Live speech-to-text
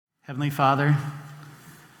Heavenly Father,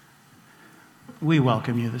 we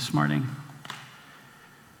welcome you this morning.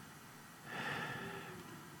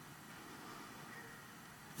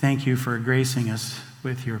 Thank you for gracing us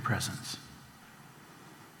with your presence.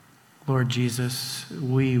 Lord Jesus,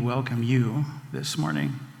 we welcome you this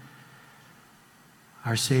morning,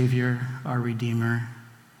 our Savior, our Redeemer.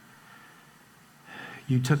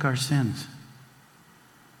 You took our sins.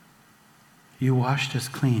 You washed us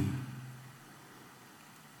clean.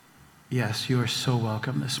 Yes, you are so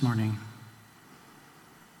welcome this morning.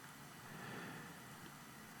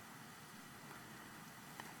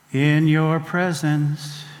 In your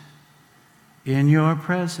presence,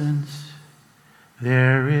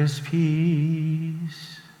 there is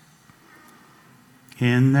peace.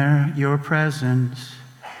 Your presence,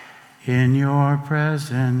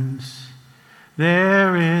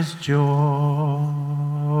 there is joy.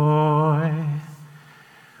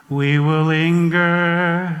 We will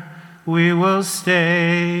linger, we will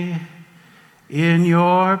stay in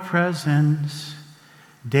your presence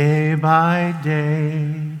day by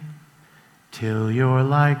day, till your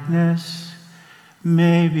likeness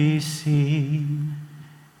may be seen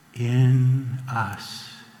in us.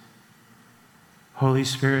 Holy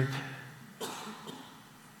Spirit,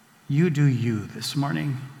 you do you this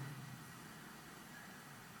morning.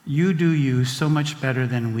 You do you so much better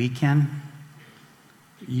than we can.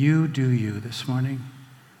 You do you this morning.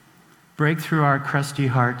 Break through our crusty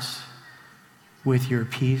hearts with your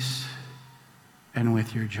peace and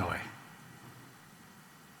with your joy.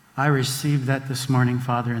 I receive that this morning,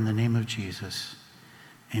 Father, in the name of Jesus.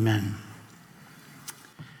 Amen.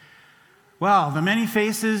 Well, the many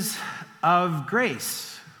faces of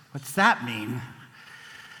grace. What's that mean?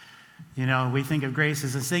 You know, we think of grace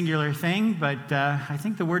as a singular thing, but I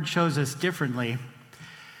think the word shows us differently.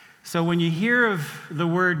 So when you hear of the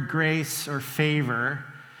word grace or favor,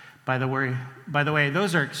 by the way,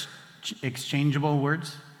 those are exchangeable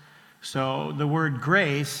words. So the word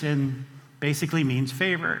grace basically means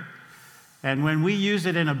favor. And when we use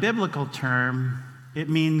it in a biblical term, it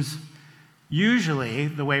means usually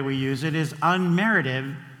the way we use it is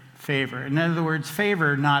unmerited favor. In other words,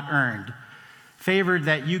 favor not earned. Favor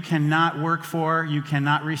that you cannot work for, you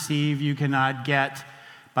cannot receive, you cannot get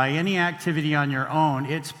by any activity on your own.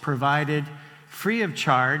 It's provided free of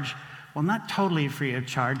charge. Well, not totally free of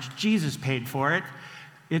charge. Jesus paid for it.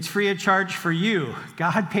 It's free of charge for you.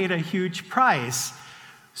 God paid a huge price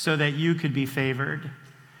so that you could be favored.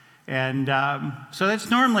 And so that's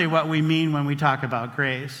normally what we mean when we talk about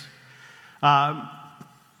grace. But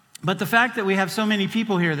the fact that we have so many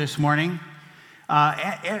people here this morning,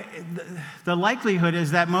 the likelihood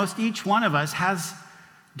is that each one of us has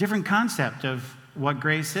different concept of what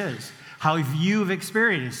grace is, how you've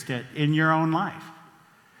experienced it in your own life.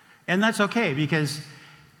 And that's okay, because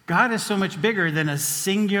God is so much bigger than a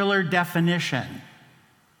singular definition.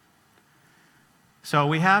 So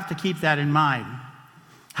we have to keep that in mind.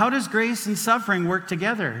 How does grace and suffering work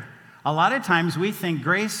together? A lot of times we think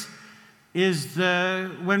grace is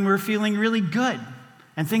when we're feeling really good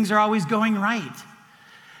and things are always going right.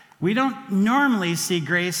 We don't normally see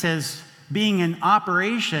grace as being in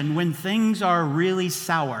operation when things are really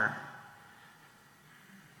sour.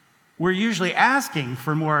 We're usually asking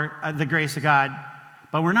for more of the grace of God,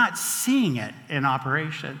 but we're not seeing it in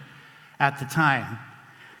operation at the time.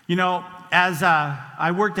 You know, as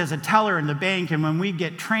I worked as a teller in the bank, and when we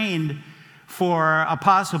get trained for a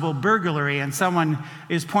possible burglary and someone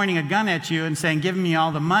is pointing a gun at you and saying, "Give me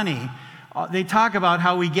all the money," they talk about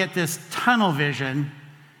how we get this tunnel vision,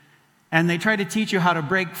 and they try to teach you how to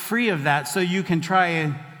break free of that so you can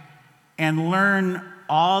try and learn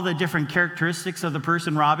all the different characteristics of the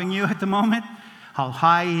person robbing you at the moment, how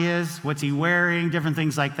high he is, what's he wearing, different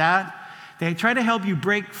things like that. They try to help you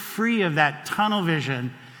break free of that tunnel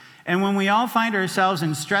vision. And when we all find ourselves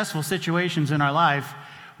in stressful situations in our life,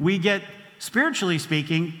 we get, spiritually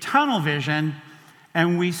speaking, tunnel vision,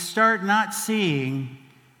 and we start not seeing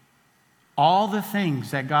all the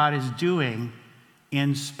things that God is doing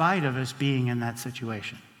in spite of us being in that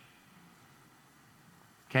situation.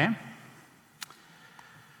 Okay?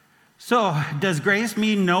 So, does grace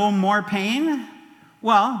mean no more pain?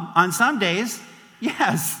 Well, on some days,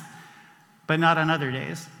 yes, but not on other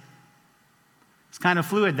days. It's kind of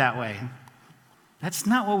fluid that way. That's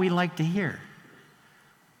not what we like to hear,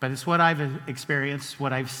 but it's what I've experienced,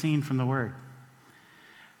 what I've seen from the Word.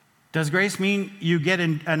 Does grace mean you get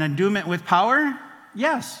an endowment with power?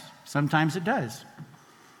 Yes, sometimes it does.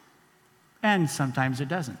 And sometimes it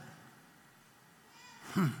doesn't.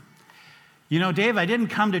 You know, Dave, I didn't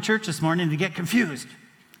come to church this morning to get confused.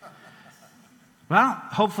 Well,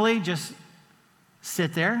 hopefully just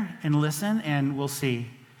sit there and listen, and we'll see.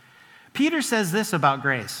 Peter says this about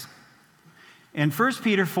grace. In 1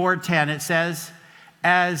 Peter 4:10, it says,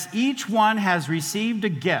 "As each one has received a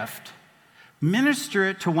gift, minister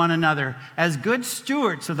it to one another as good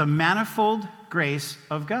stewards of the manifold grace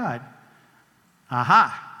of God."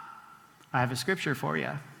 Aha! I have a scripture for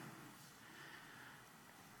you.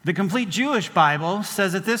 The Complete Jewish Bible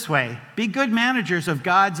says it this way: "Be good managers of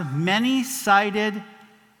God's many-sided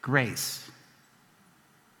grace."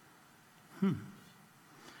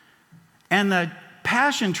 And the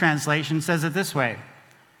Passion Translation says it this way: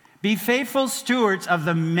 "Be faithful stewards of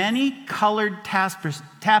the many-colored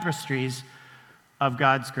tapestries of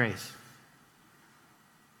God's grace."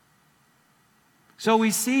 So we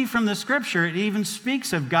see from the scripture, it even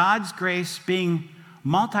speaks of God's grace being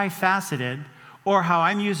multifaceted, or how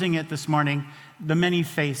I'm using it this morning, the many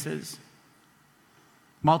faces.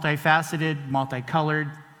 Multifaceted, multicolored,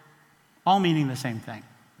 all meaning the same thing.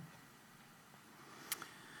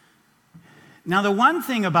 Now, the one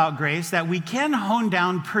thing about grace that we can hone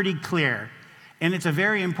down pretty clear, and it's a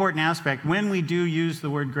very important aspect when we do use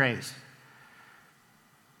the word grace,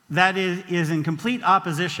 that is in complete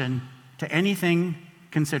opposition to anything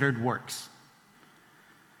considered works.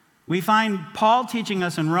 We find Paul teaching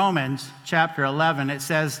us in Romans chapter 11. It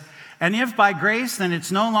says, "And if by grace, then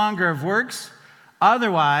it's no longer of works.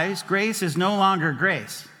 Otherwise, grace is no longer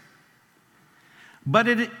grace. But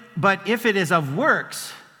if it is of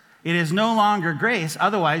works, it is no longer grace.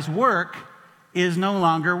 Otherwise, work is no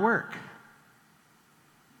longer work."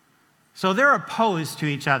 So they're opposed to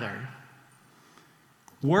each other.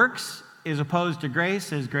 Works is opposed to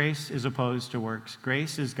grace as grace is opposed to works.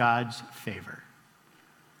 Grace is God's favor,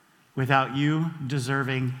 without you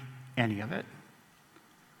deserving any of it.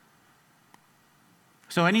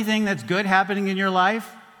 So anything that's good happening in your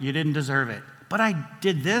life, you didn't deserve it. But I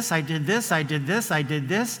did this, I did this, I did this, I did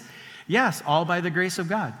this. Yes, all by the grace of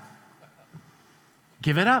God.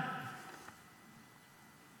 Give it up.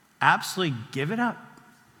 Absolutely give it up.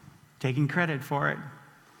 Taking credit for it.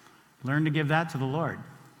 Learn to give that to the Lord,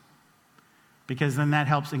 because then that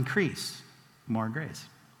helps increase more grace.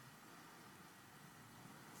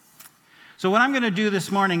 So what I'm going to do this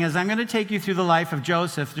morning is I'm going to take you through the life of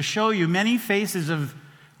Joseph to show you many faces of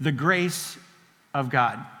the grace of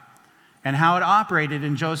God and how it operated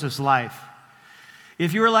in Joseph's life.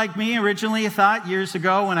 If you were like me, originally thought years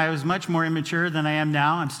ago when I was much more immature than I am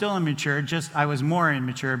now, I'm still immature, just I was more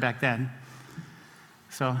immature back then.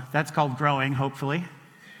 So that's called growing, hopefully.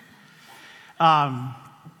 I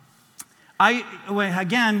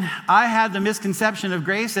had the misconception of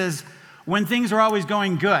grace as when things were always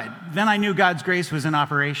going good. Then I knew God's grace was in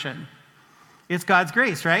operation. It's God's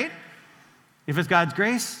grace, right? If it's God's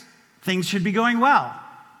grace, things should be going well.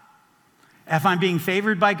 If I'm being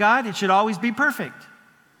favored by God, it should always be perfect.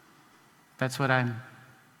 That's what I'm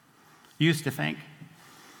used to think.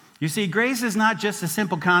 You see, grace is not just a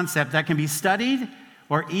simple concept that can be studied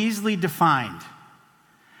or easily defined.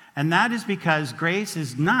 And that is because grace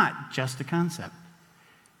is not just a concept.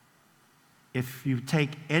 If you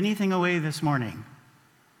take anything away this morning,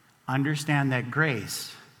 understand that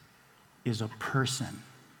grace is a person.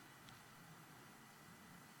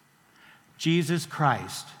 Jesus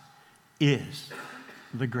Christ is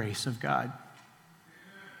the grace of God.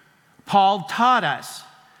 Paul taught us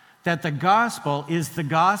that the gospel is the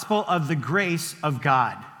gospel of the grace of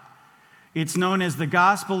God. It's known as the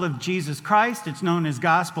gospel of Jesus Christ, it's known as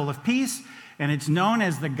gospel of peace, and it's known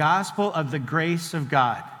as the gospel of the grace of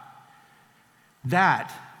God.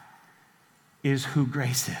 That is who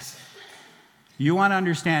grace is. You want to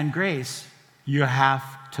understand grace, you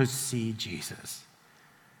have to see Jesus.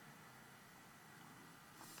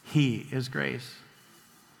 He is grace.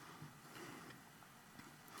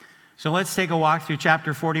 So let's take a walk through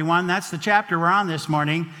chapter 41. That's the chapter we're on this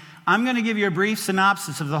morning. I'm going to give you a brief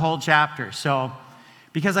synopsis of the whole chapter.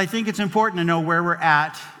 Because I think it's important to know where we're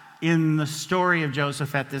at in the story of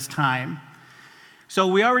Joseph at this time. So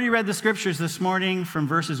we already read the scriptures this morning from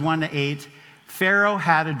verses 1 to 8. Pharaoh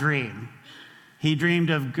had a dream. He dreamed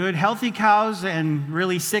of good, healthy cows and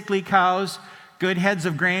really sickly cows, good heads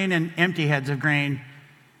of grain and empty heads of grain,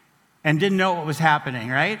 and didn't know what was happening,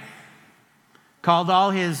 right? Called all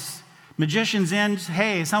his magicians in.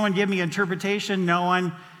 Hey, someone give me an interpretation. No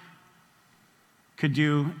one could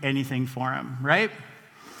do anything for him, right?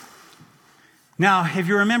 Now, if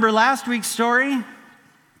you remember last week's story,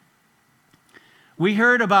 we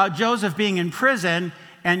heard about Joseph being in prison,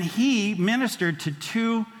 and he ministered to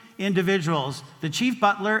two individuals, the chief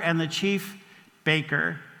butler and the chief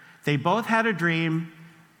baker. They both had a dream.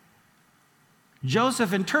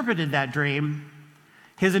 Joseph interpreted that dream.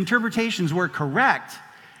 his interpretations were correct,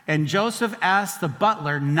 and Joseph asked the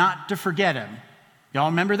butler not to forget him.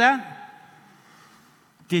 Y'all remember that?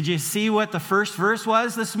 Did you see what the first verse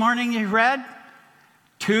was this morning you read?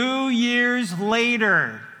 2 years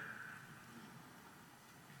later.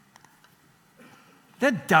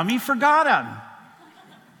 The dummy forgot him.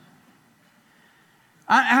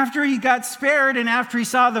 After he got spared and after he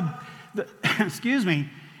saw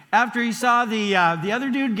after he saw the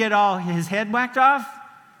other dude get all his head whacked off,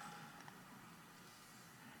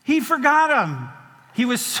 he forgot him. He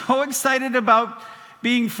was so excited about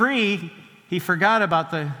being free, he forgot about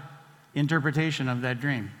the interpretation of that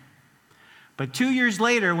dream. But 2 years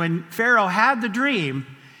later, when Pharaoh had the dream,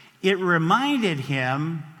 it reminded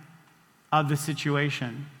him of the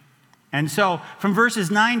situation. And so from verses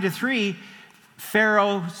 9 to 3,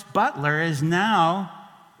 Pharaoh's butler is now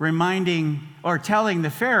reminding or telling the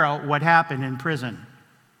Pharaoh what happened in prison.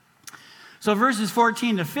 So verses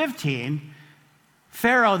 14 to 15,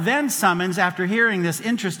 Pharaoh then summons, after hearing this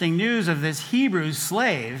interesting news of this Hebrew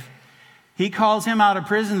slave, he calls him out of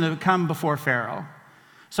prison to come before Pharaoh.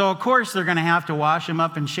 So of course they're going to have to wash him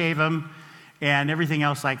up and shave him and everything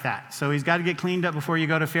else like that. So he's got to get cleaned up before you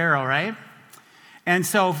go to Pharaoh, right? And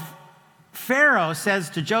so Pharaoh says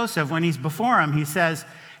to Joseph, when he's before him, he says,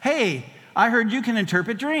 "Hey, I heard you can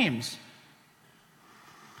interpret dreams."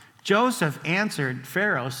 Joseph answered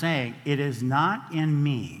Pharaoh, saying, "It is not in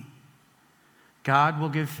me. God will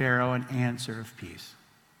give Pharaoh an answer of peace."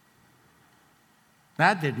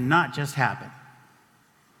 That did not just happen.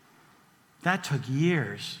 That took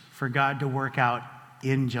years for God to work out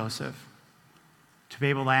in Joseph, to be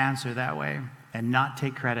able to answer that way and not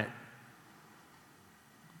take credit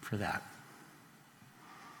for that.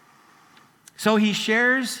 So he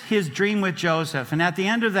shares his dream with Joseph. And at the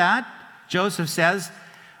end of that, Joseph says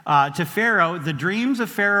to Pharaoh, "The dreams of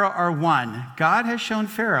Pharaoh are one. God has shown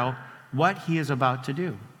Pharaoh what he is about to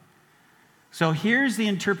do." So here's the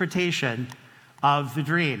interpretation of the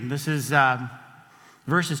dream. This is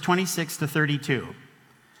verses 26 to 32.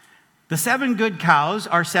 "The 7 good cows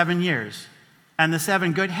are 7 years, and the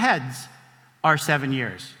 7 good heads are 7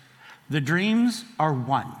 years. The dreams are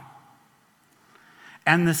one.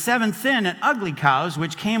 And the 7 thin and ugly cows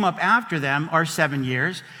which came up after them are 7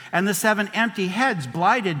 years, and the 7 empty heads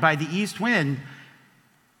blighted by the east wind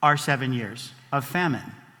are 7 years of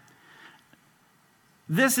famine.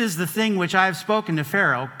 This is the thing which I have spoken to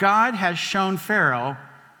Pharaoh. God has shown Pharaoh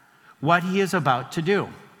what he is about to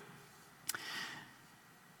do.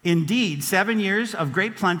 Indeed, 7 years of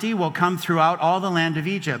great plenty will come throughout all the land of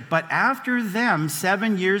Egypt, but after them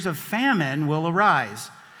 7 years of famine will arise,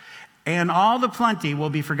 and all the plenty will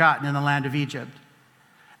be forgotten in the land of Egypt.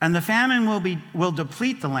 And the famine will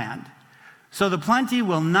deplete the land. So the plenty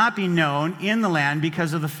will not be known in the land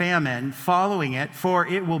because of the famine following it, for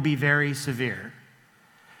it will be very severe."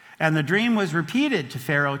 And the dream was repeated to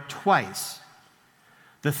Pharaoh twice.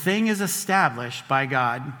 The thing is established by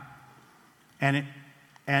God, and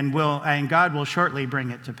God will shortly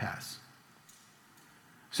bring it to pass.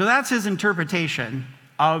 So that's his interpretation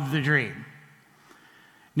of the dream.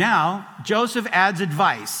 Now, Joseph adds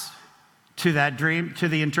advice to that dream, to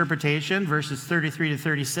the interpretation, verses 33 to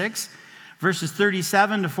 36. Verses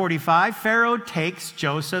 37 to 45, Pharaoh takes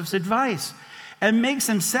Joseph's advice and makes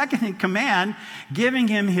him second in command, giving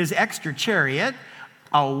him his extra chariot,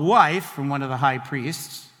 a wife from one of the high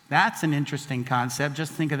priests. That's an interesting concept.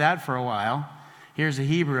 Just think of that for a while. Here's a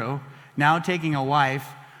Hebrew now taking a wife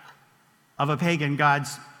of a pagan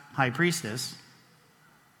god's high priestess.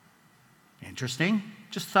 Interesting.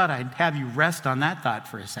 Just thought I'd have you rest on that thought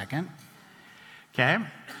for a second. Okay.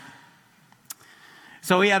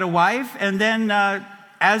 So he had a wife, and then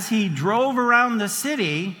as he drove around the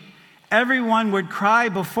city, everyone would cry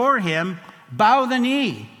before him, "Bow the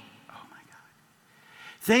knee." Oh my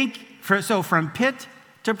God. So from pit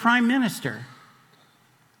to prime minister.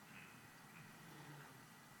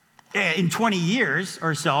 In 20 years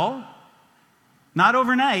or so. Not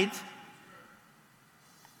overnight.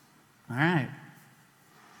 All right.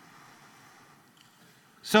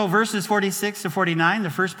 So verses 46 to 49, the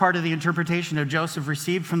first part of the interpretation of Joseph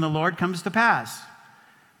received from the Lord comes to pass.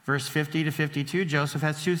 Verse 50 to 52, Joseph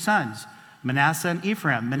has 2 sons, Manasseh and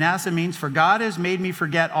Ephraim. Manasseh means, "For God has made me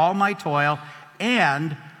forget all my toil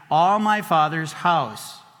and all my father's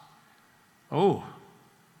house." Oh.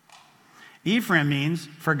 Ephraim means,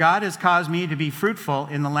 "For God has caused me to be fruitful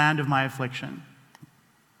in the land of my affliction."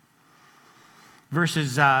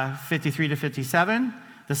 Verses 53 to 57,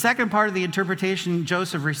 the second part of the interpretation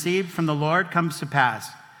Joseph received from the Lord comes to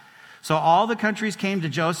pass. So all the countries came to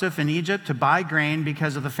Joseph in Egypt to buy grain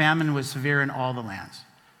because of the famine was severe in all the lands.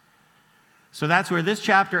 So that's where this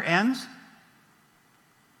chapter ends.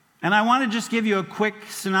 And I want to just give you a quick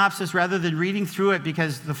synopsis rather than reading through it,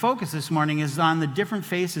 because the focus this morning is on the different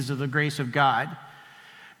faces of the grace of God.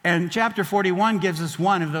 And chapter 41 gives us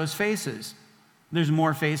one of those faces. There's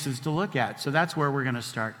more faces to look at, so that's where we're going to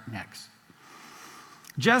start next.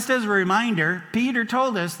 Just as a reminder, Peter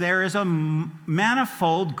told us there is a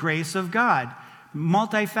manifold grace of God,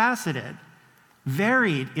 multifaceted,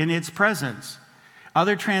 varied in its presence.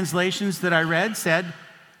 Other translations that I read said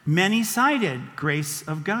many-sided grace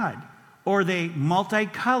of God, or the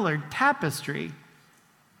multicolored tapestry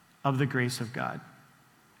of the grace of God.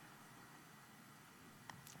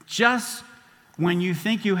 Just when you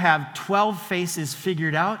think you have 12 faces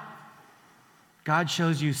figured out, God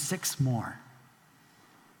shows you 6 more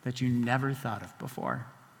that you never thought of before.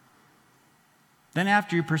 Then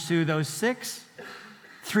after you pursue those 6,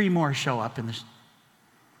 3 more show up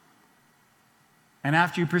and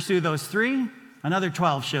after you pursue those 3, another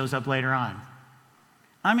 12 shows up later on.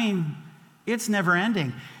 I mean, it's never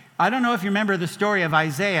ending. I don't know if you remember the story of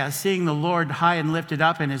Isaiah seeing the Lord high and lifted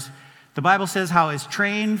up, and the Bible says how his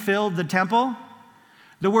train filled the temple.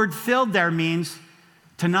 The word filled there means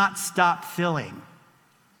to not stop filling.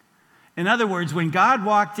 In other words, when God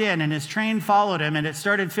walked in and his train followed him and it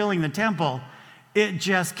started filling the temple, it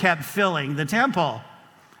just kept filling the temple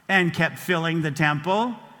and kept filling the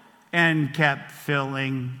temple and kept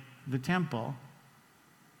filling the temple.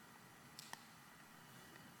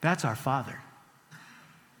 That's our Father.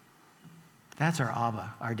 That's our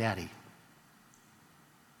Abba, our Daddy.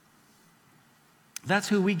 That's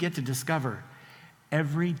who we get to discover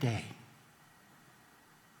every day.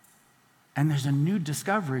 And there's a new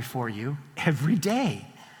discovery for you every day.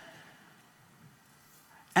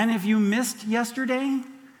 And if you missed yesterday,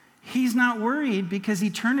 he's not worried, because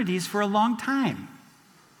eternity is for a long time.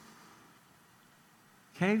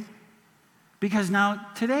 Okay? Because now,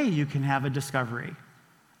 today, you can have a discovery.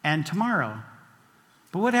 And tomorrow.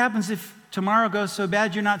 But what happens if tomorrow goes so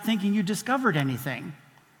bad you're not thinking you discovered anything?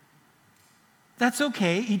 That's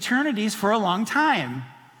okay. Eternity is for a long time.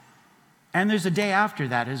 And there's a day after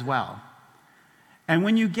that as well. And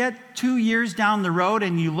when you get 2 years down the road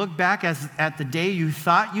and you look back at the day you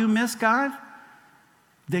thought you missed God,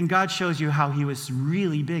 then God shows you how he was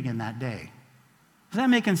really big in that day. Is that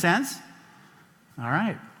making sense? All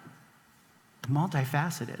right.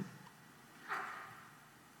 Multifaceted.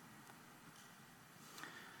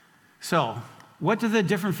 So, what do the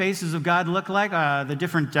different faces of God look like? The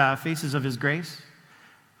different faces of his grace?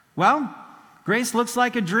 Well, grace looks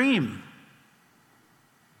like a dream.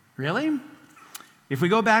 Really? If we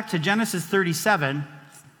go back to Genesis 37,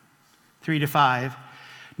 3-5,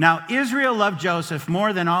 now Israel loved Joseph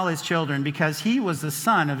more than all his children because he was the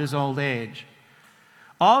son of his old age.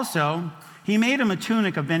 Also, he made him a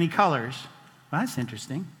tunic of many colors. Well, that's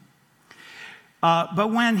interesting.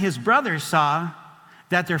 But when his brothers saw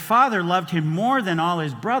that their father loved him more than all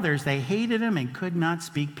his brothers, they hated him and could not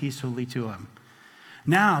speak peacefully to him.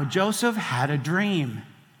 Now, Joseph had a dream,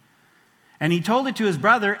 and he told it to his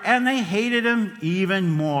brother, and they hated him even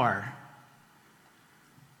more.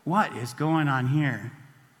 What is going on here?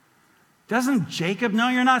 Doesn't Jacob know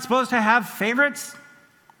you're not supposed to have favorites?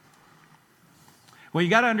 Well, you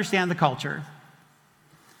got to understand the culture.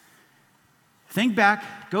 Think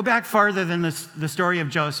back, go back farther than the story of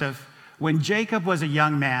Joseph, when Jacob was a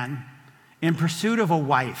young man in pursuit of a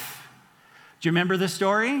wife. Do you remember the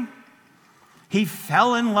story? He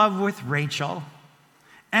fell in love with Rachel,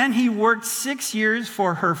 and he worked 6 years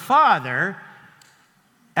for her father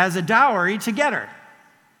as a dowry to get her,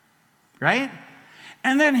 right?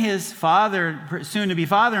 And then his father, soon-to-be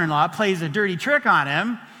father-in-law, plays a dirty trick on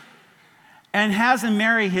him and has him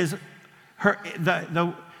marry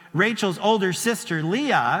Rachel's older sister,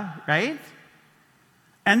 Leah, right?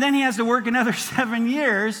 And then he has to work another 7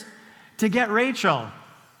 years to get Rachel.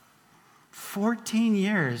 14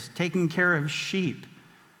 years taking care of sheep.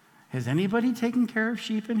 Has anybody taken care of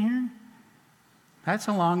sheep in here? That's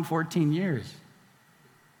a long 14 years.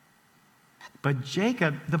 But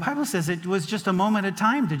Jacob, the Bible says it was just a moment of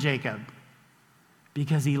time to Jacob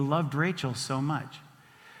because he loved Rachel so much.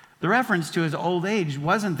 The reference to his old age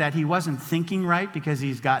wasn't that he wasn't thinking right because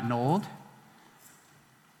he's gotten old.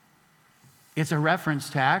 It's a reference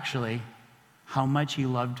to actually how much he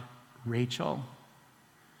loved Rachel.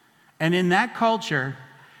 And in that culture,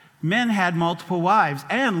 men had multiple wives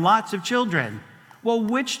and lots of children. Well,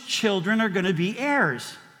 which children are going to be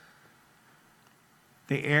heirs?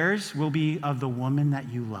 The heirs will be of the woman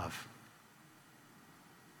that you love.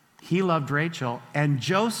 He loved Rachel, and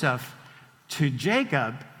Joseph, to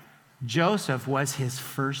Jacob, Joseph was his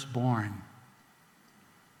firstborn.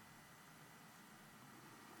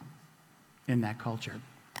 in that culture.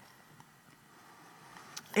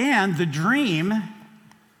 And the dream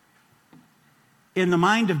in the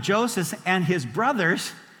mind of Joseph and his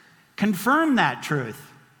brothers confirmed that truth.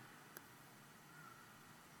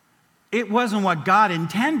 It wasn't what God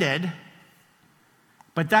intended,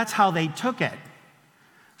 but that's how they took it.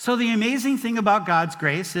 So the amazing thing about God's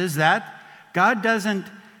grace is that God's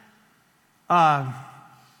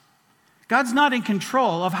not in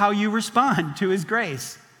control of how you respond to his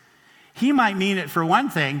grace. He might mean it for one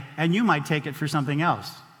thing, and you might take it for something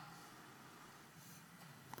else.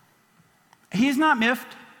 He's not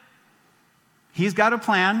miffed. He's got a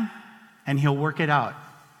plan, and he'll work it out.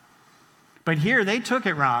 But here, they took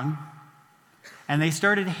it wrong, and they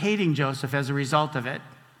started hating Joseph as a result of it.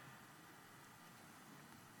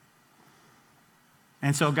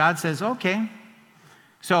 And so God says, okay.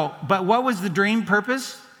 But what was the dream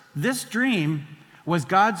purpose? This dream was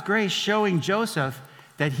God's grace showing Joseph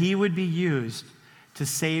that he would be used to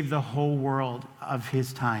save the whole world of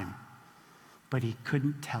his time. But he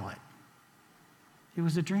couldn't tell it. It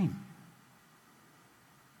was a dream.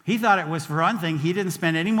 He thought it was for one thing. He didn't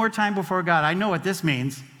spend any more time before God. I know what this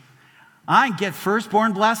means. I get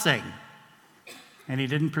firstborn blessing. And he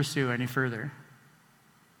didn't pursue any further.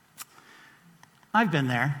 I've been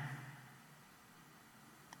there.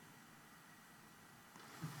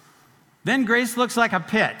 Then grace looks like a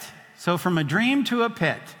pit. So from a dream to a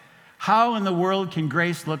pit. How in the world can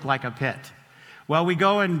grace look like a pit? Well, we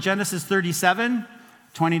go in Genesis 37,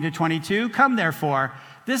 20 to 22. Come therefore,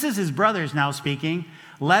 this is his brothers now speaking.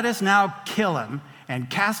 Let us now kill him and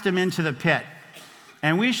cast him into the pit.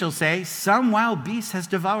 And we shall say, some wild beast has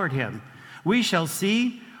devoured him. We shall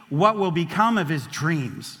see what will become of his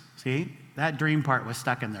dreams. See, that dream part was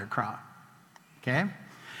stuck in their craw. Okay?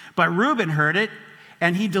 But Reuben heard it,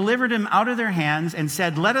 and he delivered him out of their hands and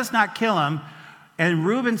said, let us not kill him. And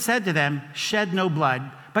Reuben said to them, shed no blood,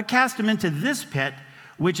 but cast him into this pit,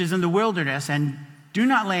 which is in the wilderness, and do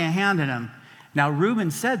not lay a hand on him. Now Reuben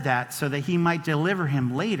said that so that he might deliver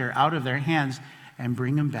him later out of their hands and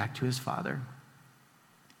bring him back to his father.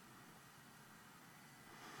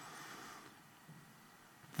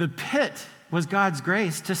 The pit was God's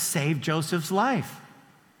grace to save Joseph's life.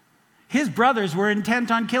 His brothers were intent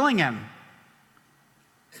on killing him.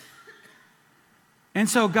 And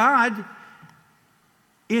so God,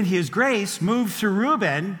 in his grace, moved through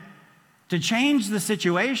Reuben to change the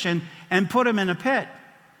situation and put him in a pit,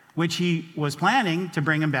 which he was planning to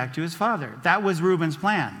bring him back to his father. That was Reuben's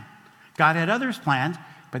plan. God had others planned,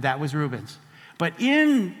 but that was Reuben's. But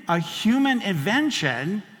in a human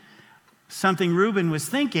invention, something Reuben was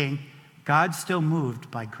thinking, God still moved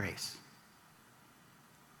by grace.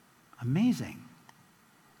 Amazing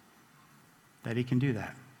that he can do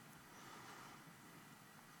that.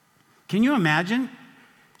 Can you imagine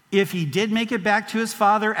if he did make it back to his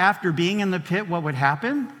father after being in the pit, what would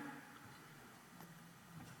happen?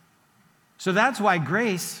 So that's why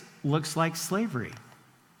grace looks like slavery.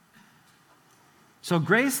 So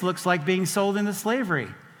grace looks like being sold into slavery.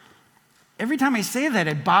 Every time I say that,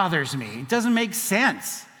 it bothers me. It doesn't make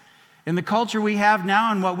sense. In the culture we have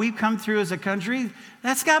now and what we've come through as a country,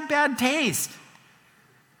 that's got bad taste.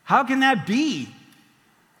 How can that be?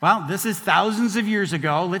 Well, this is thousands of years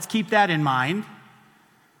ago. Let's keep that in mind.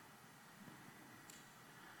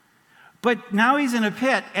 But now he's in a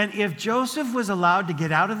pit, and if Joseph was allowed to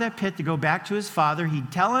get out of that pit to go back to his father,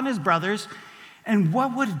 he'd tell on his brothers, and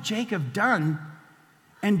what would Jacob done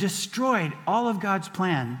and destroyed all of God's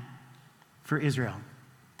plan for Israel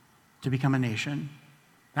to become a nation?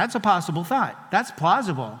 That's a possible thought. That's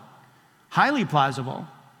plausible, highly plausible.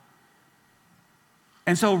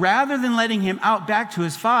 And so rather than letting him out back to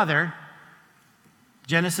his father,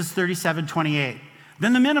 Genesis 37:28,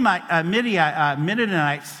 then the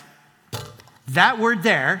Midianites, that word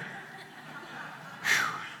there,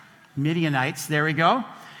 Midianites, there we go,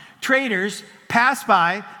 traders passed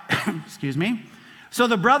by, excuse me. So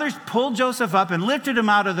the brothers pulled Joseph up and lifted him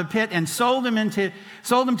out of the pit and sold him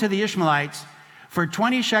to the Ishmaelites for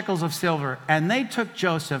 20 shekels of silver, and they took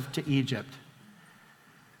Joseph to Egypt.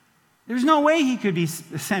 There's no way he could be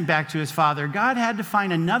sent back to his father. God had to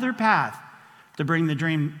find another path to bring the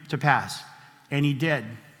dream to pass, and he did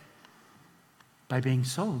by being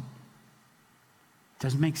sold.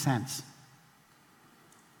 Doesn't make sense.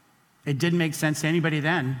 It didn't make sense to anybody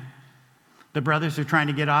then. The brothers are trying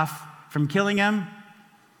to get off from killing him.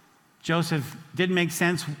 Joseph didn't make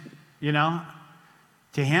sense, to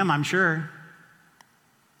him, I'm sure.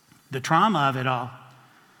 The trauma of it all.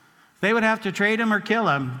 They would have to trade him or kill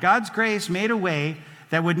him. God's grace made a way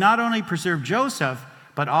that would not only preserve Joseph,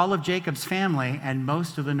 but all of Jacob's family and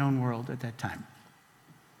most of the known world at that time.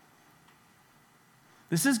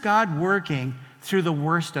 This is God working through the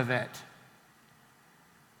worst of it.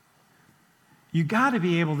 You got to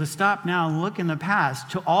be able to stop now and look in the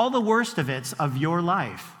past to all the worst of it of your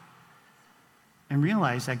life and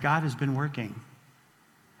realize that God has been working.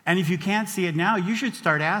 And if you can't see it now, you should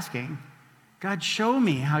start asking, God, show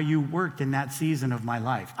me how you worked in that season of my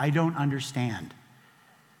life. I don't understand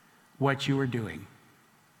what you were doing.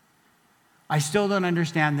 I still don't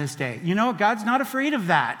understand this day. You know, God's not afraid of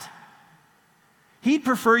that. He'd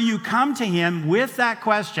prefer you come to him with that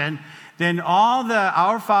question than all the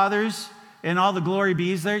Our Fathers and all the glory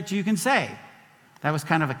bees that you can say. That was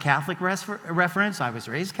kind of a Catholic reference. I was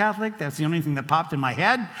raised Catholic. That's the only thing that popped in my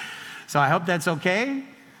head. So I hope that's okay.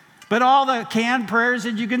 But all the canned prayers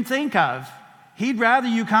that you can think of, he'd rather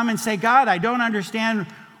you come and say, God, I don't understand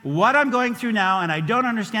what I'm going through now, and I don't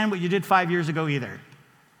understand what you did 5 years ago either.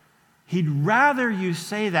 He'd rather you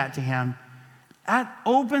say that to him. That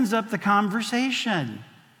opens up the conversation.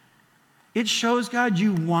 It shows God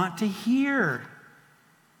you want to hear.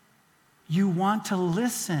 You want to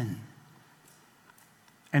listen.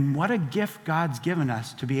 And what a gift God's given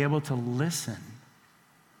us to be able to listen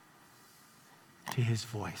to his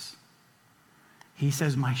voice. He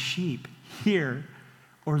says, my sheep hear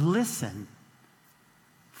or listen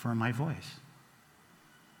for my voice.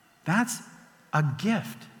 That's a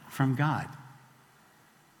gift from God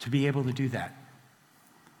to be able to do that.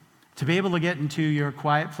 To be able to get into your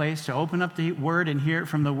quiet place, to open up the Word and hear it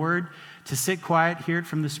from the Word, to sit quiet, hear it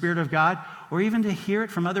from the Spirit of God, or even to hear it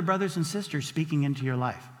from other brothers and sisters speaking into your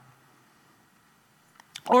life.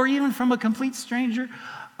 Or even from a complete stranger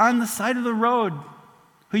on the side of the road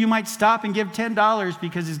who you might stop and give $10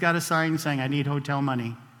 because he's got a sign saying, I need hotel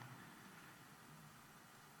money.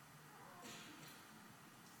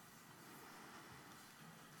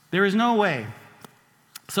 There is no way.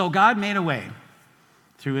 So God made a way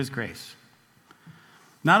through his grace.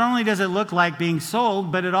 Not only does it look like being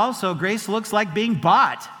sold, but it also, grace looks like being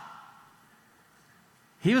bought.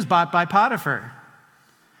 He was bought by Potiphar.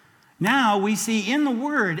 Now we see in the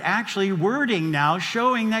Word, actually wording now,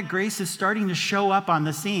 showing that grace is starting to show up on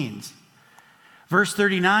the scenes. Verse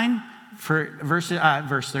 39,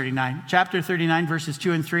 chapter 39, verses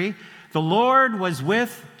 2 and 3. The Lord was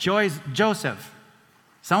with Joseph.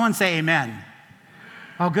 Someone say amen.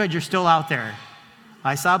 Oh, good, you're still out there.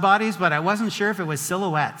 I saw bodies, but I wasn't sure if it was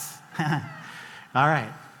silhouettes. All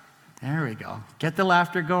right, there we go. Get the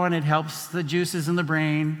laughter going. It helps the juices in the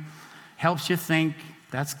brain, helps you think.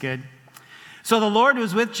 That's good. So the Lord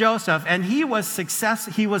was with Joseph, and he was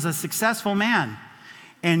a successful man.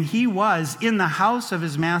 And he was in the house of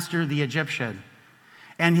his master, the Egyptian.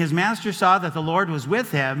 And his master saw that the Lord was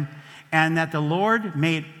with him, and that the Lord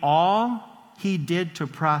made all he did to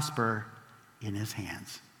prosper in his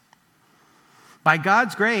hands. By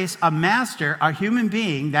God's grace, a master, a human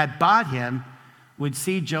being that bought him, would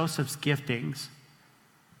see Joseph's giftings.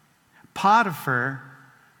 Potiphar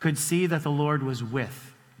could see that the Lord was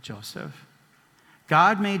with Joseph.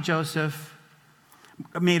 God made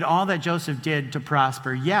all that Joseph did to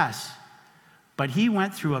prosper, yes, but he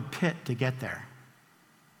went through a pit to get there.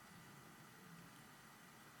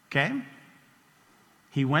 Okay?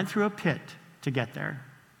 He went through a pit to get there,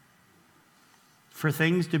 for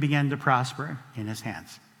things to begin to prosper in his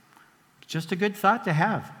hands. Just a good thought to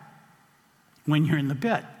have when you're in the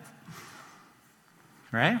pit,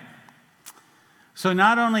 right? So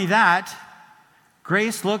not only that,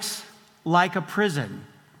 grace looks like a prison.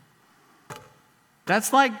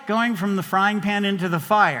 That's like going from the frying pan into the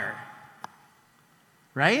fire,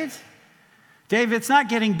 right? Dave, it's not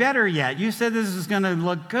getting better yet. You said this is going to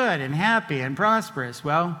look good and happy and prosperous.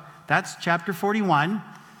 Well, that's chapter 41.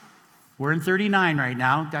 We're in 39 right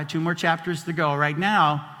now. Got 2 more chapters to go. Right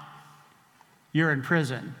now, you're in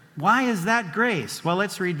prison. Why is that grace? Well,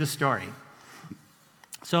 let's read the story.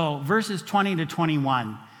 So, verses 20 to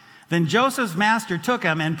 21. Then Joseph's master took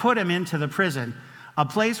him and put him into the prison, a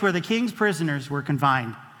place where the king's prisoners were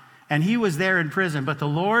confined. And he was there in prison. But the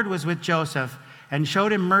Lord was with Joseph and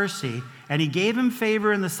showed him mercy, and he gave him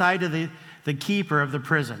favor in the sight of the keeper of the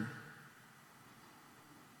prison.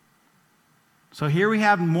 So here we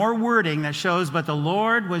have more wording that shows, but the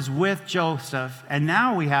Lord was with Joseph. And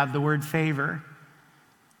now we have the word favor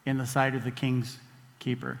in the sight of the king's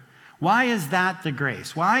keeper. Why is that the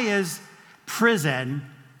grace? Why is prison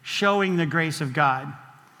showing the grace of God?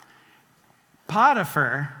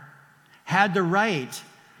 Potiphar had the right,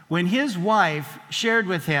 when his wife shared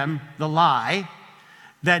with him the lie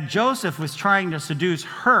that Joseph was trying to seduce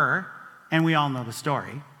her, and we all know the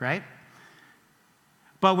story, right?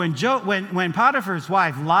 But when Potiphar's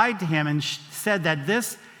wife lied to him and said that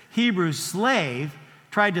this Hebrew slave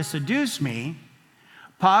tried to seduce me,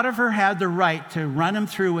 Potiphar had the right to run him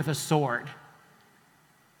through with a sword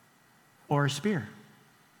or a spear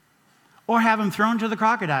or have him thrown to the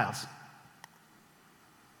crocodiles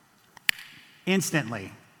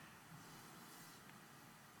instantly.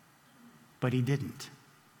 But he didn't.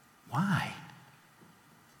 Why?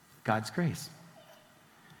 God's grace.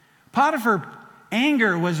 Potiphar's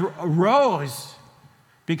anger arose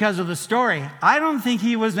because of the story. I don't think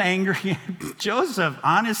he was angry at Joseph,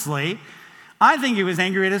 honestly. I think he was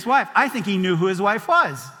angry at his wife. I think he knew who his wife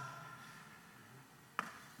was.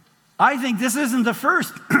 I think this isn't the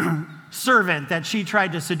first servant that she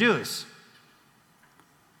tried to seduce.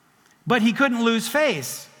 But he couldn't lose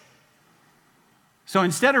face. So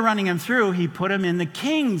instead of running him through, he put him in the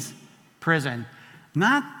king's prison,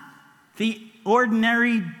 not the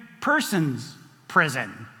ordinary person's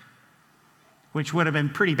prison, which would have been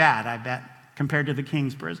pretty bad, I bet, compared to the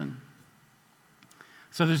king's prison.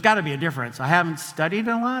 So there's got to be a difference. I haven't studied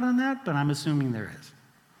a lot on that, but I'm assuming there is.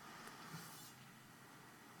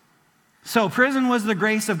 So prison was the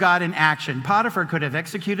grace of God in action. Potiphar could have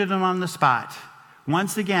executed him on the spot.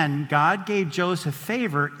 Once again, God gave Joseph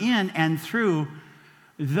favor in and through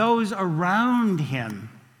those around him.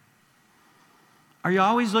 Are you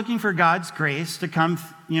always looking for God's grace to come,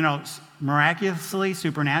 miraculously,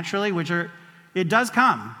 supernaturally, it does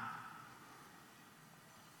come.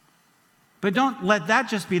 But don't let that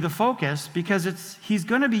just be the focus, because he's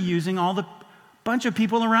going to be using all the bunch of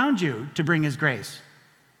people around you to bring his grace.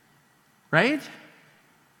 Right?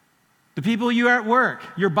 The people you are at work,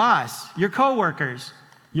 your boss, your coworkers,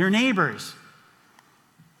 your neighbors.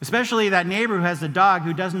 Especially that neighbor who has a dog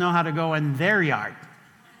who doesn't know how to go in their yard.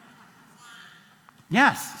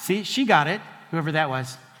 Yes, see, she got it, whoever that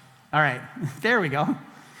was. All right, there we go.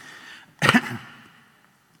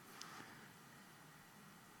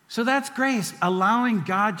 So that's grace, allowing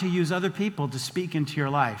God to use other people to speak into your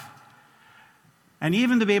life. And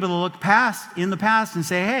even to be able to look in the past and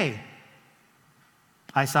say, hey,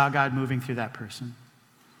 I saw God moving through that person.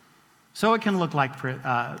 So it can look like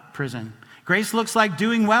prison. Grace looks like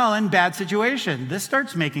doing well in bad situation. This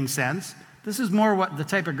starts making sense. This is more the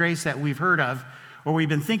type of grace that we've heard of or we've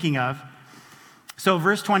been thinking of. So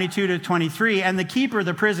verse 22 to 23, and the keeper of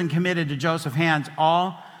the prison committed to Joseph's hands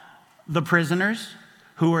all the prisoners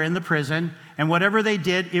who were in the prison, and whatever they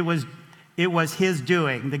did, it was his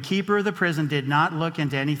doing. The keeper of the prison did not look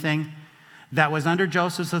into anything that was under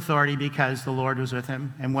Joseph's authority, because the Lord was with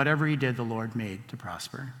him, and whatever he did, the Lord made to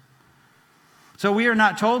prosper. So we are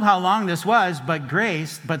not told how long this was, but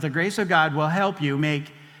the grace of God will help you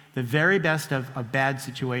make the very best of a bad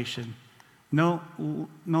situation. No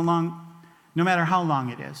matter how long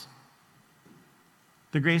it is.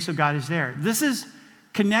 The grace of God is there. This is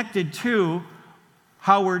connected to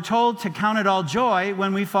how we're told to count it all joy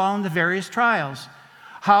when we fall into various trials.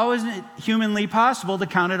 How is it humanly possible to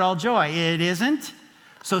count it all joy? It isn't,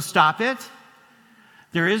 so stop it.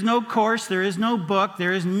 There is no course, there is no book,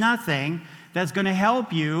 there is nothing that's going to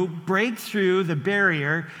help you break through the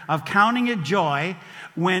barrier of counting it joy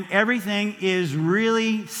when everything is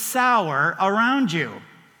really sour around you.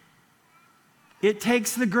 It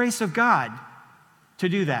takes the grace of God to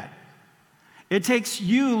do that. It takes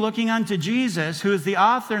you looking unto Jesus, who is the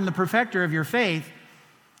author and the perfecter of your faith,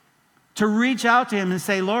 to reach out to him and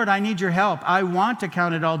say, Lord, I need your help. I want to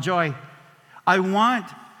count it all joy. I want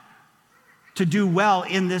to do well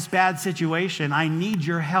in this bad situation. I need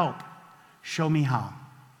your help. Show me how.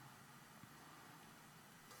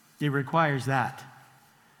 It requires that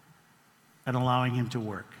and allowing him to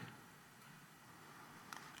work.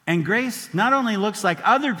 And grace not only looks like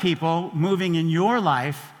other people moving in your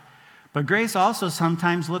life, but grace also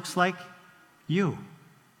sometimes looks like you.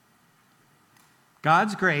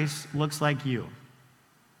 God's grace looks like you.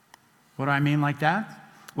 What do I mean like that?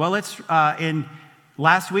 Well,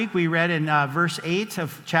 last week we read in verse 8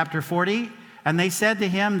 of chapter 40, and they said to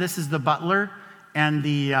him, this is the butler and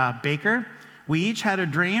the baker, we each had a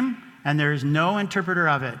dream, and there is no interpreter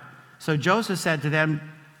of it. So Joseph said to them,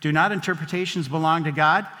 do not interpretations belong to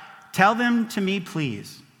God? Tell them to me,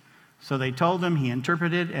 please. So they told him, he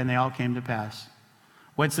interpreted, and they all came to pass.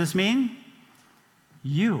 What's this mean?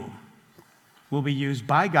 You will be used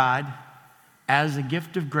by God as a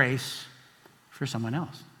gift of grace for someone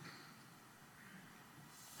else.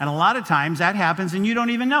 And a lot of times that happens and you don't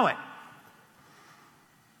even know it.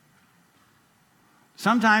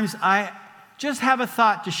 Sometimes I just have a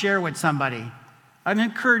thought to share with somebody, an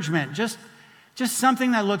encouragement, just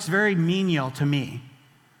something that looks very menial to me.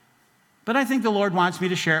 But I think the Lord wants me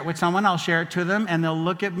to share it with someone. I'll share it to them, and they'll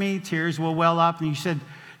look at me, tears will well up, and you said,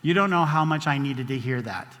 you don't know how much I needed to hear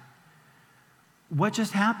that. What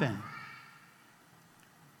just happened?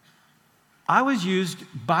 I was used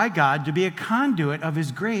by God to be a conduit of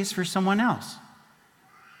his grace for someone else.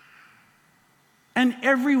 And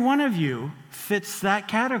every one of you fits that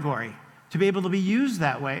category, to be able to be used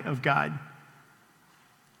that way of God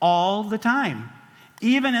all the time,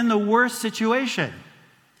 even in the worst situation.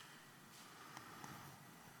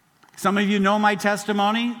 Some of you know my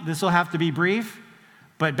testimony. This will have to be brief.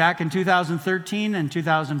 But back in 2013 and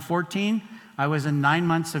 2014, I was in 9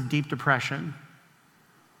 months of deep depression.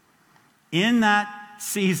 In that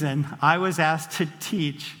season, I was asked to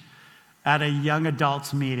teach at a young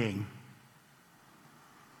adults meeting.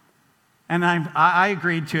 And I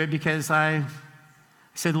agreed to it because I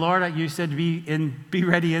said, Lord, you said be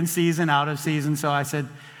ready in season, out of season. So I said,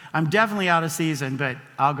 I'm definitely out of season, but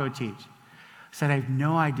I'll go teach. I said, I have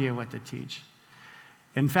no idea what to teach.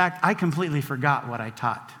 In fact, I completely forgot what I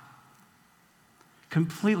taught.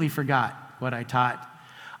 Completely forgot what I taught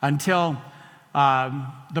until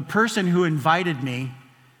the person who invited me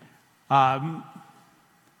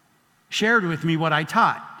shared with me what I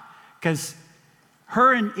taught. Because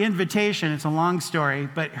her invitation, it's a long story,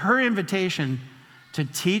 but her invitation to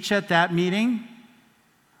teach at that meeting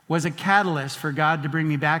was a catalyst for God to bring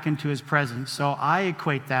me back into his presence. So I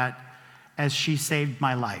equate that as she saved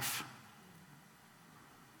my life.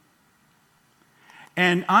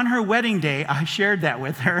 And on her wedding day, I shared that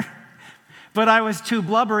with her, but I was too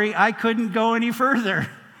blubbery. I couldn't go any further.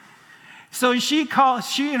 So she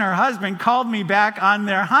and her husband called me back on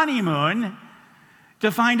their honeymoon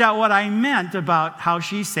to find out what I meant about how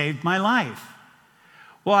she saved my life.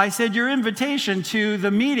 Well, I said, your invitation to the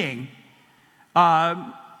meeting.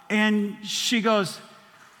 And she goes,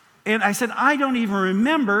 and I said, I don't even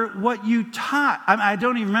remember what you taught. I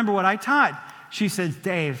don't even remember what I taught. She says,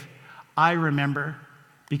 Dave, I remember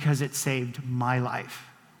because it saved my life.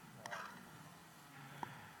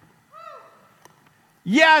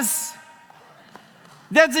 Yes,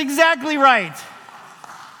 that's exactly right.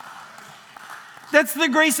 That's the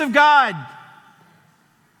grace of God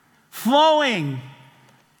flowing,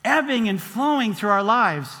 ebbing and flowing through our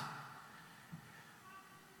lives.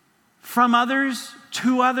 From others,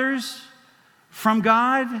 to others, from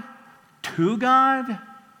God, to God.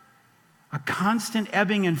 A constant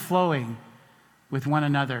ebbing and flowing with one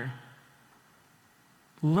another.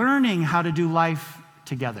 Learning how to do life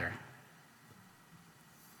together.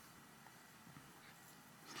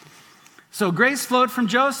 So grace flowed from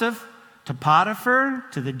Joseph to Potiphar,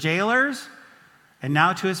 to the jailers, and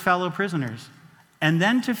now to his fellow prisoners. And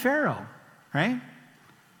then to Pharaoh, right?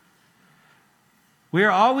 We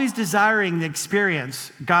are always desiring to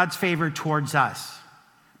experience God's favor towards us.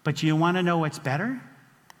 But you want to know what's better?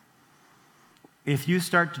 If you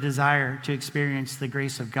start to desire to experience the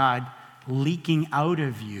grace of God leaking out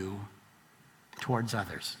of you towards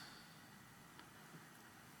others.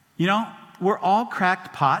 You know, we're all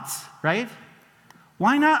cracked pots, right?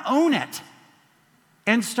 Why not own it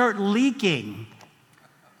and start leaking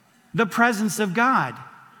the presence of God,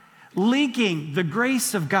 leaking the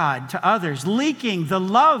grace of God to others, leaking the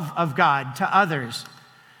love of God to others?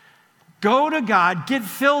 Go to God, get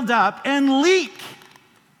filled up, and leak.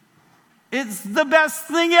 It's the best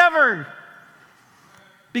thing ever.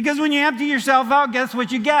 Because when you empty yourself out, guess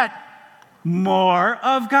what you get? More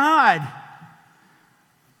of God.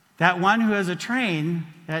 That one who has a train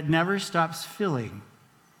that never stops filling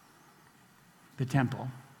the temple.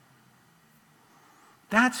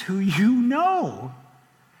 That's who you know.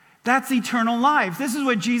 That's eternal life. This is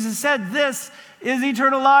what Jesus said. This is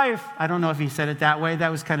eternal life. I don't know if he said it that way. That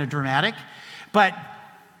was kind of dramatic. But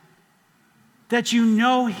that you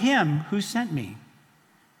know him who sent me.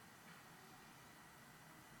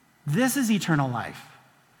 This is eternal life.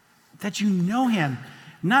 That you know him.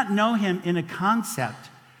 Not know him in a concept.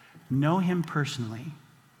 Know him personally.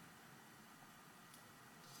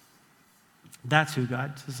 That's who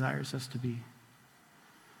God desires us to be.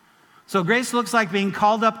 So grace looks like being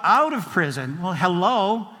called up out of prison. Well,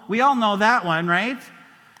 hello. We all know that one, right?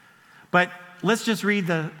 But let's just read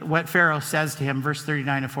what Pharaoh says to him, verse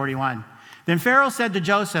 39 to 41. Then Pharaoh said to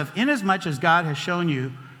Joseph, inasmuch as God has shown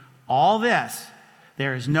you all this,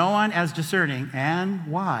 there is no one as discerning and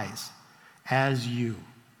wise as you.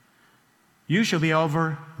 You shall be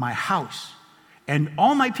over my house and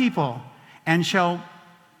all my people, and shall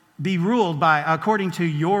be ruled by according to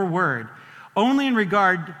your word. Only in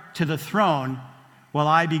regard to the throne will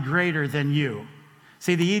I be greater than you.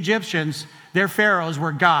 See, the Egyptians, their pharaohs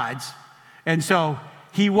were gods. And so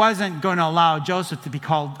he wasn't going to allow Joseph to be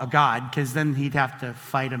called a god, because then he'd have to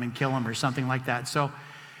fight him and kill him or something like that. So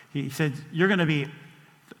he said, you're going to be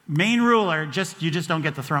main ruler, you just don't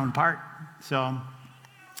get the throne part. So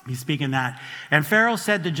He's speaking that. And Pharaoh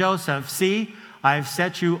said to Joseph, "See, I have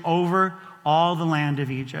set you over all the land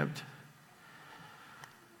of Egypt."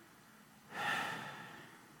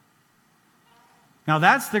 Now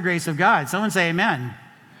that's the grace of God. Someone say amen.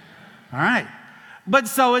 All right. But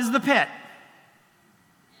so is the pit.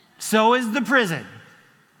 So is the prison.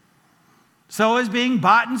 So is being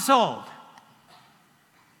bought and sold.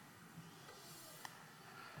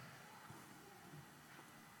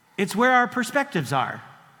 It's where our perspectives are.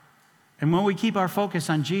 And when we keep our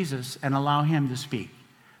focus on Jesus and allow him to speak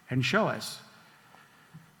and show us.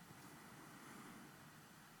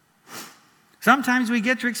 Sometimes we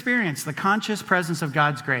get to experience the conscious presence of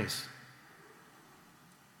God's grace.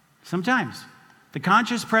 Sometimes. The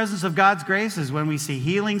conscious presence of God's grace is when we see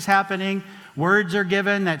healings happening, words are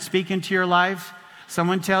given that speak into your life.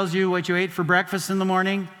 Someone tells you what you ate for breakfast in the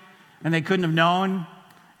morning, and they couldn't have known,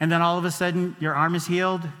 and then all of a sudden your arm is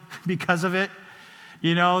healed because of it.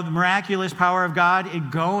 You know, the miraculous power of God,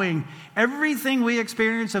 everything we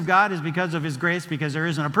experience of God is because of his grace, because there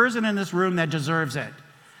isn't a person in this room that deserves it.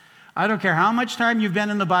 I don't care how much time you've been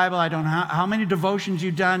in the Bible, I don't know how many devotions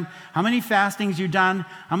you've done, how many fastings you've done,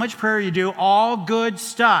 how much prayer you do, all good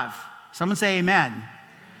stuff. Someone say amen.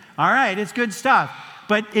 All right, it's good stuff,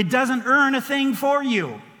 but it doesn't earn a thing for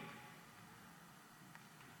you.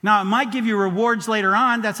 Now, it might give you rewards later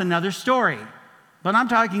on, that's another story. But I'm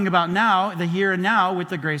talking about now, the here and now, with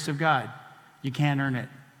the grace of God. You can't earn it.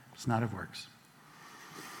 It's not of works.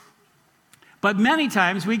 But many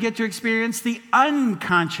times we get to experience the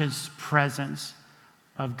unconscious presence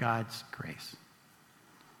of God's grace.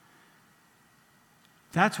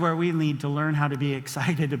 That's where we need to learn how to be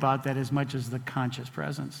excited about that as much as the conscious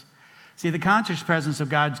presence. See, the conscious presence of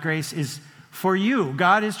God's grace is for you.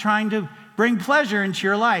 God is trying to bring pleasure into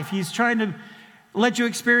your life. He's trying to let you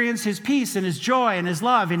experience his peace and his joy and his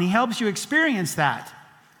love, and he helps you experience that.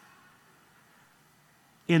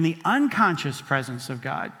 In the unconscious presence of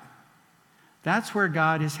God, that's where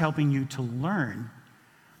God is helping you to learn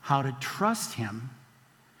how to trust him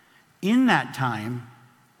in that time,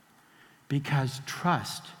 because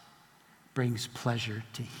trust brings pleasure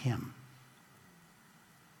to him.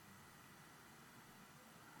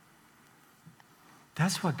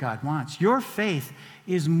 That's what God wants. Your faith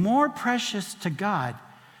is more precious to God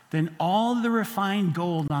than all the refined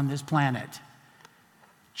gold on this planet.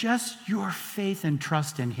 Just your faith and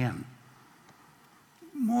trust in him.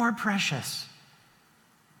 More precious.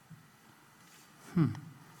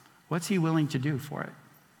 What's he willing to do for it?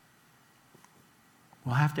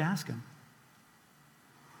 We'll have to ask him.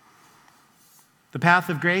 The path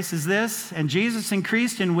of grace is this, and Jesus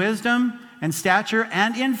increased in wisdom and stature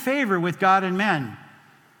and in favor with God and men.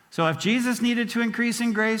 So if Jesus needed to increase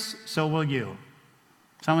in grace, so will you.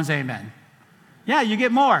 Someone say amen. Yeah, you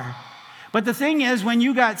get more. But the thing is, when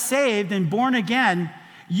you got saved and born again,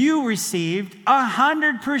 you received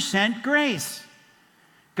 100% grace.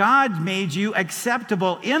 God made you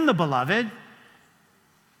acceptable in the beloved.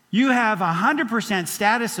 You have 100%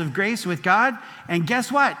 status of grace with God, and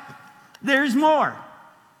guess what? There's more.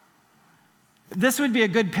 This would be a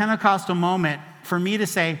good Pentecostal moment for me to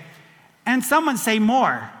say, and someone say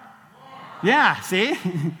more. Yeah, see?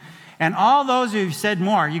 And all those who said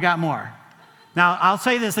more, you got more. Now, I'll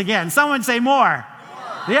say this again. Someone say more.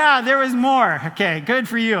 Yeah, there was more. Okay, good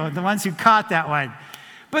for you, the ones who caught that one.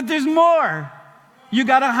 But there's more. You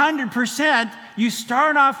got 100%. You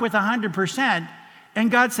start off with 100%, and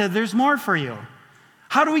God said, there's more for you.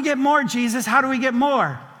 How do we get more, Jesus? How do we get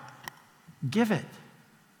more? Give it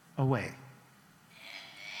away.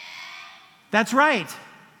 That's right.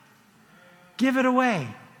 Give it away.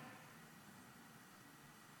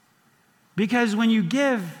 Because when you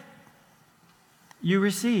give, you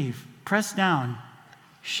receive. Pressed down,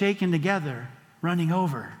 shaken together, running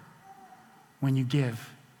over. When you give,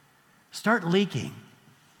 start leaking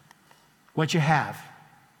what you have.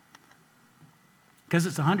 Because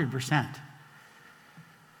it's 100%.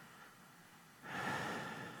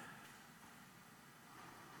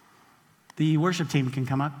 The worship team can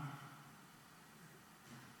come up.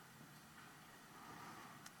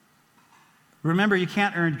 Remember, you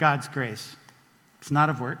can't earn God's grace. It's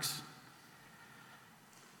not of works.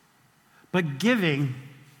 But giving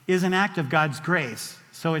is an act of God's grace,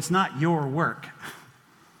 so it's not your work,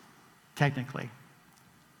 technically.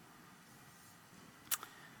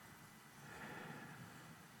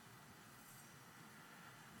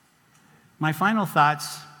 My final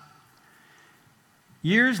thoughts,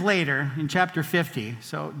 years later, in chapter 50,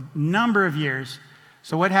 so number of years.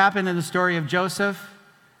 So what happened in the story of Joseph?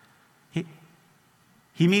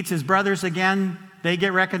 He meets his brothers again. They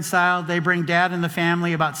get reconciled. They bring dad and the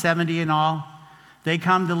family, about 70 in all. They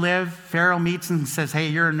come to live. Pharaoh meets and says, hey,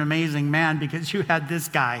 you're an amazing man because you had this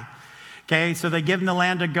guy. Okay, so they give them the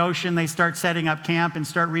land of Goshen. They start setting up camp and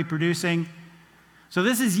start reproducing. So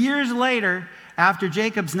this is years later, after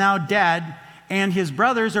Jacob's now dead, and his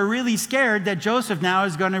brothers are really scared that Joseph now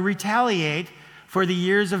is going to retaliate for the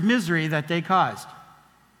years of misery that they caused.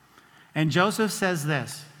 And Joseph says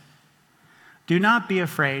this, do not be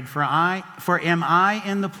afraid, for am I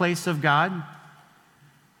in the place of God?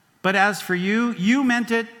 But as for you, you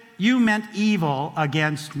meant evil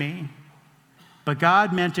against me, but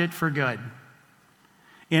God meant it for good,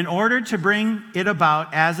 in order to bring it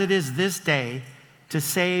about as it is this day, to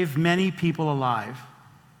save many people alive.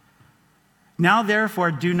 Now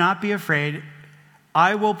therefore, do not be afraid.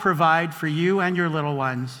 I will provide for you and your little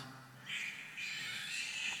ones.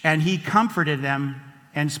 And he comforted them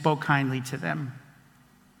and spoke kindly to them.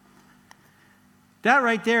 That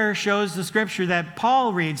right there shows the scripture that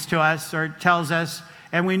Paul reads to us or tells us,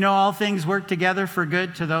 and we know all things work together for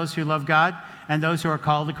good to those who love God and those who are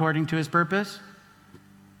called according to his purpose.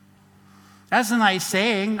 That's a nice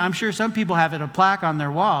saying. I'm sure some people have it a plaque on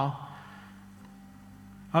their wall.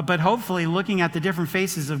 But hopefully looking at the different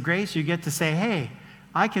faces of grace, you get to say, hey,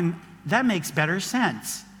 that makes better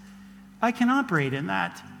sense. I can operate in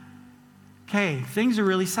that. Okay, things are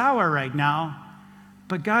really sour right now,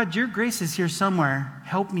 but God, your grace is here somewhere.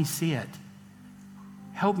 Help me see it.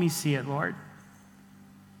 Help me see it, Lord.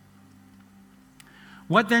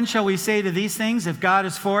 What then shall we say to these things? If God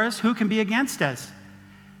is for us, who can be against us?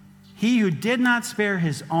 He who did not spare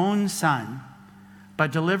his own son,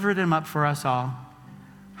 but delivered him up for us all,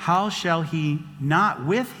 how shall he not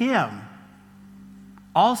with him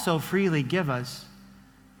also freely give us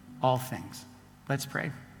all things? Let's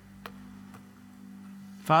pray.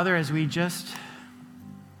 Father, as we just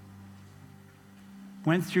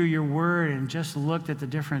went through your word and just looked at the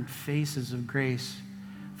different faces of grace,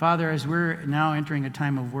 Father, as we're now entering a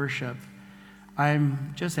time of worship,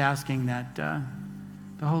 I'm just asking that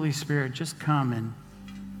the Holy Spirit just come and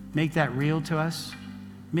make that real to us.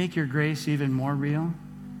 Make your grace even more real.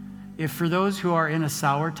 If for those who are in a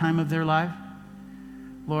sour time of their life,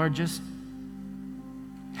 Lord, just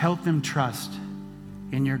help them trust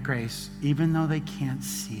in your grace, even though they can't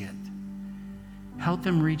see it. Help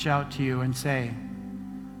them reach out to you and say,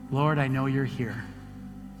 Lord, I know you're here.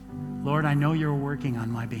 Lord, I know you're working on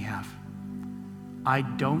my behalf. I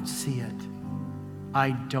don't see it.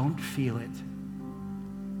 I don't feel it.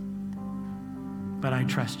 But I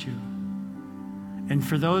trust you. And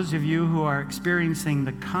for those of you who are experiencing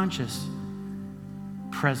the conscious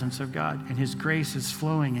presence of God and his grace is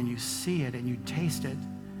flowing and you see it and you taste it,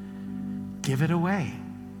 give it away.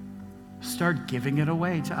 Start giving it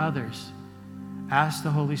away to others. Ask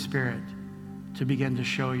the Holy Spirit to begin to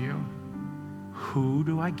show you, who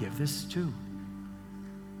do I give this to?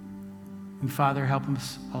 And Father, help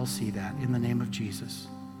us all see that in the name of Jesus.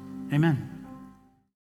 Amen.